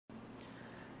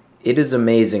It is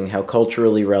amazing how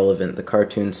culturally relevant the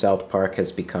cartoon South Park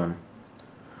has become.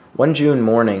 One June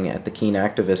morning at the Keene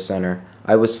Activist Center,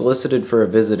 I was solicited for a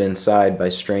visit inside by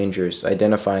strangers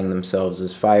identifying themselves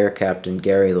as Fire Captain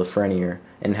Gary LaFreniere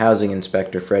and Housing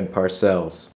Inspector Fred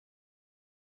Parsells.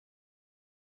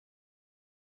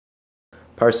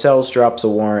 Parsells drops a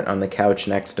warrant on the couch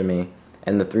next to me,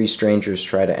 and the three strangers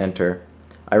try to enter.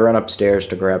 I run upstairs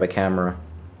to grab a camera.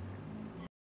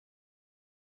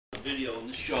 Video, and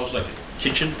this shows like a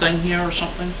kitchen thing here or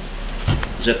something.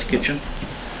 Is that the kitchen?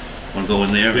 Want to go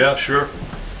in there? Yeah, sure.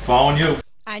 Following you.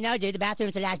 I know, dude. The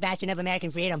bathroom's the last bastion of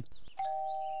American freedom.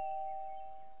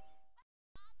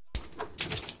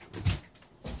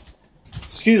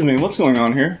 Excuse me, what's going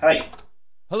on here? Hi.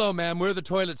 Hello, ma'am. We're the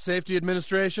Toilet Safety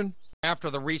Administration. After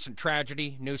the recent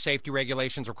tragedy, new safety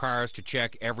regulations require us to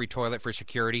check every toilet for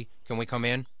security. Can we come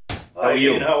in? How are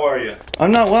you? How are you?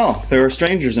 I'm not well. There are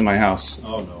strangers in my house.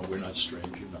 Oh, no, we're not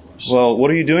strangers. Well, what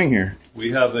are you doing here?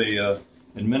 We have a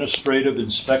administrative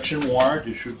inspection warrant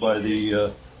issued by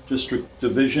the District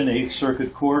Division 8th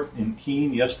Circuit Court in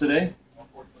Keene yesterday.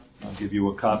 I'll give you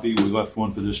a copy. We left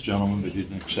one for this gentleman, but he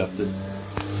didn't accept it.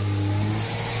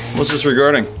 What's this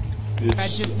regarding?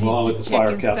 It's along with the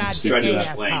fire captain's Try to ticket.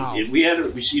 explain. We had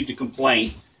received a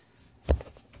complaint.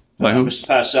 By whom? Mr.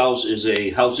 Parsells is a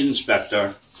housing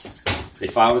inspector. They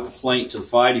filed a complaint to the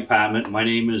fire department. My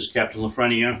name is Captain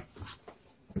LaFreniere.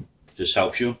 If this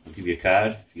helps you, I'll give you a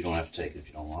card. You don't have to take it if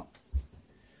you don't want.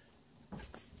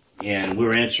 And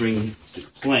we're answering the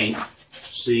complaint,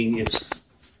 seeing if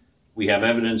we have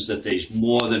evidence that there's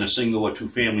more than a single or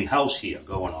two-family house here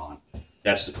going on.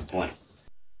 That's the complaint.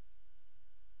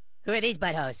 Who are these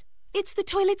buttholes? It's the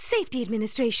Toilet Safety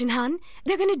Administration, hon.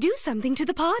 They're gonna do something to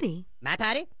the potty. My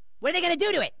potty? What are they gonna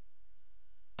do to it?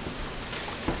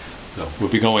 So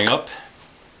we'll be going up.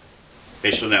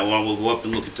 Based on that one, we'll go up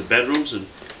and look at the bedrooms and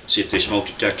see if there's smoke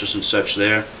detectors and such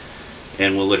there.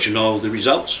 And we'll let you know the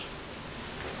results.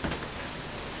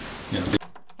 Yeah.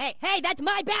 Hey, that's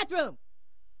my bathroom!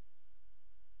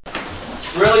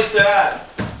 It's really sad.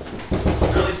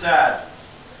 Really sad.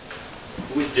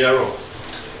 Who's Daryl?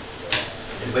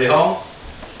 Anybody home?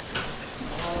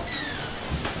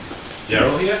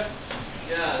 Daryl here?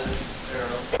 Yeah, this is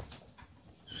Daryl.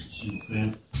 See the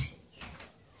plan?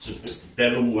 It's a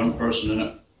bedroom, one person in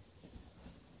it.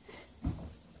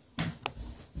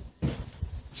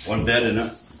 One bed in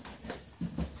it,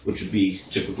 which would be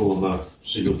typical of a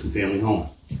single two-family home.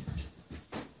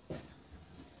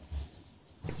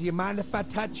 Do you mind if I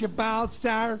touch your balls,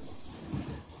 sir?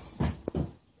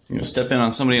 You gonna step in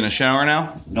on somebody in a shower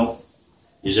now? Nope.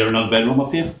 Is there another bedroom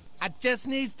up here? I just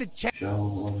needs to check.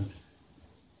 Shower.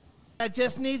 I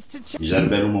just needs to check. Is that a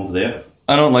bedroom over there?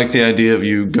 I don't like the idea of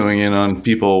you going in on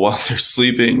people while they're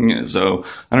sleeping, so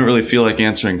I don't really feel like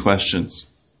answering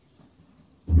questions.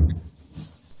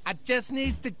 I just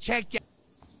needs to check your...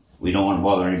 We don't want to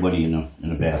bother anybody in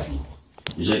the bathroom.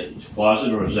 Is it a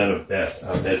closet or is that a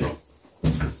bedroom?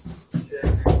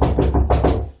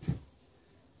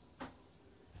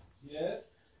 Yes?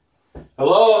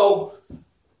 Hello?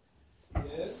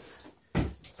 Yes?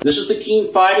 This is the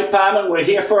Keene Fire Department. We're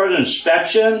here for an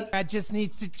inspection. I just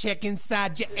needs to check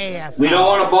inside your ass. We don't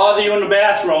want to bother you in the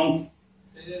bathroom.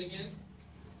 Say that again?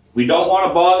 We don't want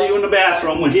to bother you in the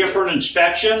bathroom. We're here for an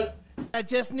inspection. I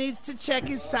just needs to check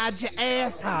inside your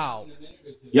asshole.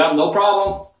 Yep, no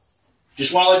problem.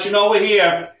 Just want to let you know we're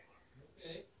here.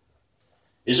 Okay.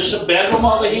 Is this a bedroom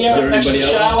over here next to the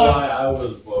shower? I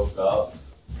was woke up.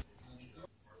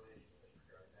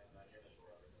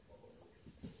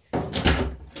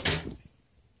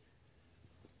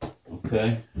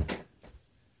 Okay.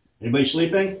 Anybody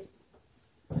sleeping?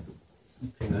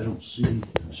 Okay, I don't see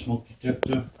a smoke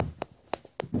detector.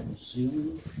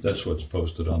 Ceiling. That's what's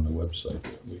posted on the website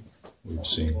that we've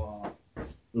seen.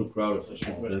 Little crowded for a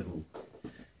small bedroom.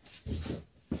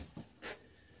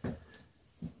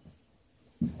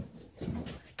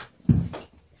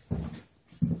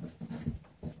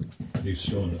 You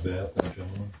still in the bathroom,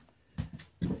 gentlemen?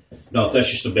 No, if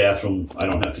that's just a bathroom, I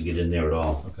don't have to get in there at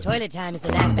all. Okay. Toilet time is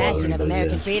the last bastion of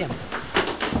American freedom.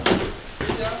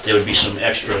 There would be some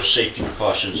extra safety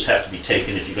precautions have to be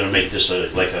taken if you're going to make this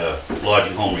like a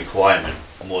lodging home requirement,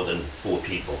 more than 4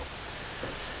 people.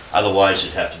 Otherwise,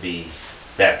 it'd have to be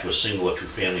back to a single or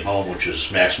two-family home, which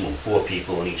is maximum 4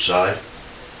 people on each side.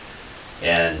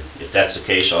 And if that's the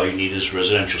case, all you need is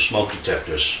residential smoke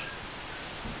detectors.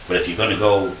 But if you're going to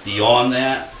go beyond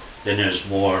that, then there's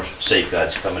more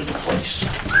safeguards come into place.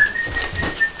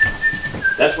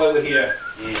 That's why we're here,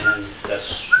 and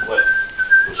that's what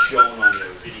was shown on your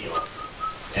video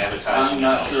advertising. I'm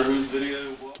not sure whose video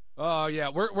it was. Oh, yeah.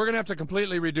 We're going to have to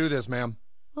completely redo this, ma'am.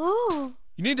 Oh.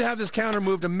 You need to have this counter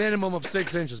moved a minimum of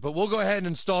 6 inches, but we'll go ahead and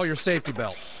install your safety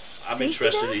belt. I'm Safety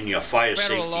interested belt? in your fire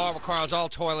Federal safety. law requires all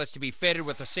toilets to be fitted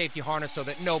with a safety harness so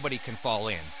that nobody can fall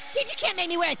in. Dude, you can't make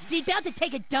me wear a seatbelt to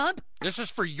take a dump. This is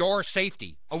for your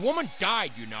safety. A woman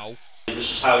died, you know.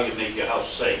 This is how you make your house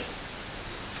safe.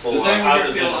 For Does anyone here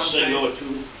either feel than a unsafe? single or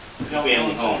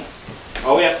two-family home.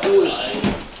 All we have to do is,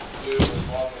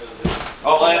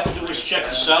 all I have to do is check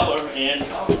the cellar and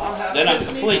then I'm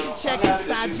complete. Check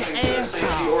inside your asshole.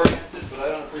 Safety oriented, but I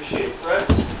don't appreciate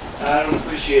threats. And I don't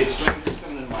appreciate strangers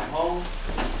coming into my home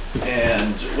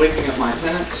and waking up my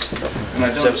tenants. And I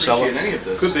Is don't that a cellar? appreciate any of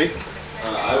this. Could be.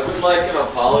 I would like an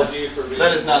apology for being...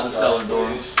 That is not the cellar door.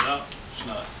 No, it's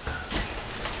not.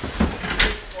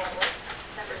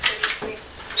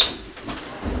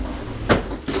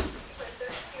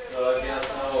 So I guess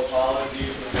no apology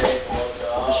for being walked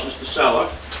off. This is the cellar.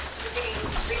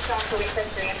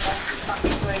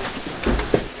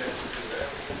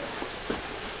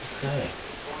 Okay.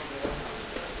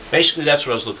 Basically, that's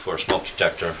what I was looking for, a smoke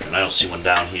detector, and I don't see one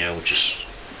down here, which is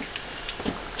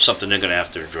something they're gonna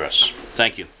have to address.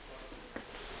 Thank you.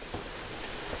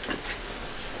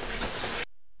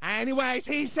 Anyways,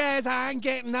 he says I ain't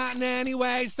getting nothing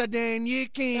anyway, so then you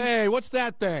can... Hey, what's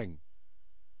that thing?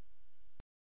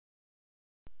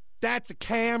 That's a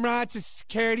camera. It's a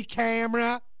security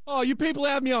camera. Oh, you people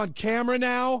have me on camera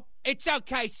now? It's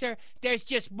okay, sir. There's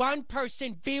just one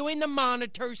person viewing the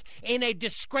monitors in a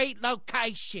discreet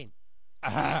location.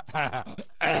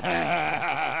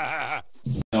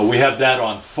 No, we have that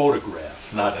on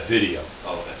photograph, not video.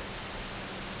 Okay.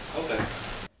 Okay.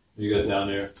 You got down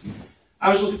there? I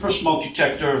was looking for a smoke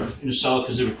detector in the cellar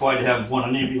because they're required to have one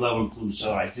on every level, including the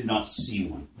cellar. I did not see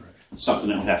one. Something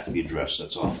that would have to be addressed,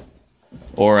 that's all.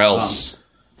 Or else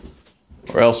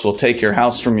we'll take your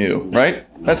house from you, right?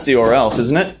 That's the or else,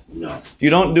 isn't it? No. If you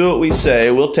don't do what we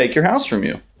say, we'll take your house from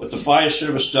you. What the fire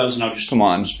service does, and I'll just Come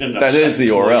on. spin it That is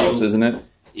the or for you, else, isn't it?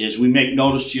 is we make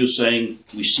notice to you saying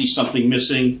we see something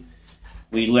missing.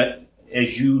 We let,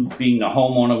 as you being the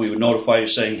homeowner, we would notify you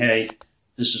saying, hey,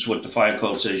 this is what the fire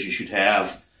code says you should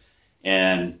have,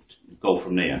 and go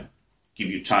from there. Give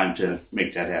you time to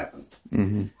make that happen.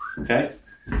 Mm-hmm. Okay?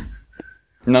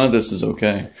 None of this is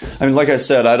okay. I mean, like I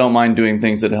said, I don't mind doing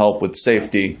things that help with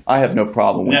safety. I have no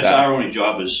problem And with that's that. our only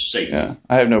job is safety. Yeah,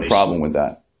 I have no basically. problem with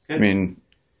that. Okay. I mean,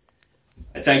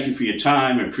 I thank you for your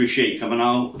time. I appreciate you coming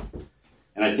out.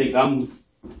 And I think I'm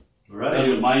done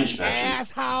with my inspection.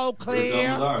 Asshole We're done with clear.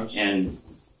 ours. And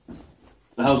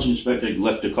the housing inspector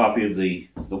left a copy of the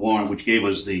warrant, which gave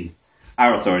us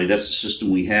our authority. That's the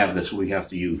system we have. That's what we have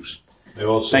to use. They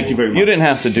also, Thank you very much. you didn't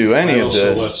have to do any I of also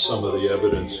left this. some of the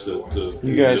evidence that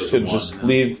You guys could just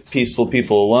leave peaceful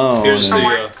people alone. Here's and-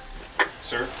 the,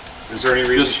 Sir, is there any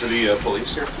reason for the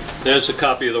police here? there's a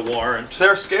copy of the warrant.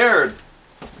 They're scared.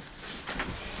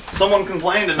 Someone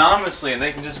complained anonymously and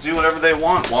they can just do whatever they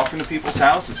want. Walk into people's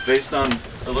houses based on,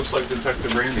 it looks like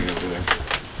Detective Randy over there.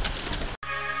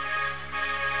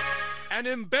 An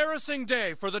embarrassing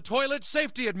day for the Toilet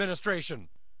Safety Administration.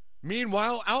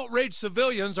 Meanwhile, outraged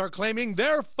civilians are claiming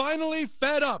they're finally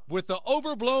fed up with the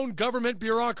overblown government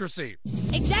bureaucracy.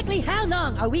 Exactly how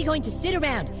long are we going to sit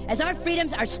around as our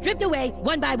freedoms are stripped away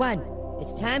one by one?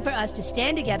 It's time for us to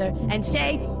stand together and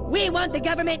say, we want the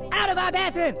government out of our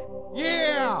bathrooms.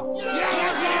 Yeah!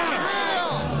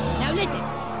 Now listen,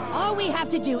 all we have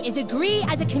to do is agree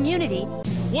as a community.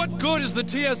 What good is the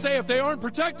TSA if they aren't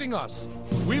protecting us?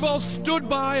 We've all stood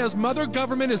by as Mother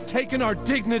Government has taken our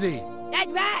dignity. That's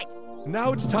right.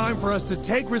 Now it's time for us to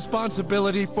take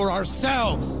responsibility for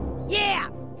ourselves. Yeah,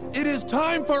 It is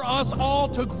time for us all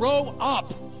to grow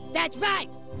up. that's right.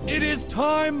 It is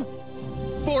time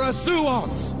for a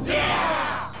suance.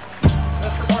 Yeah!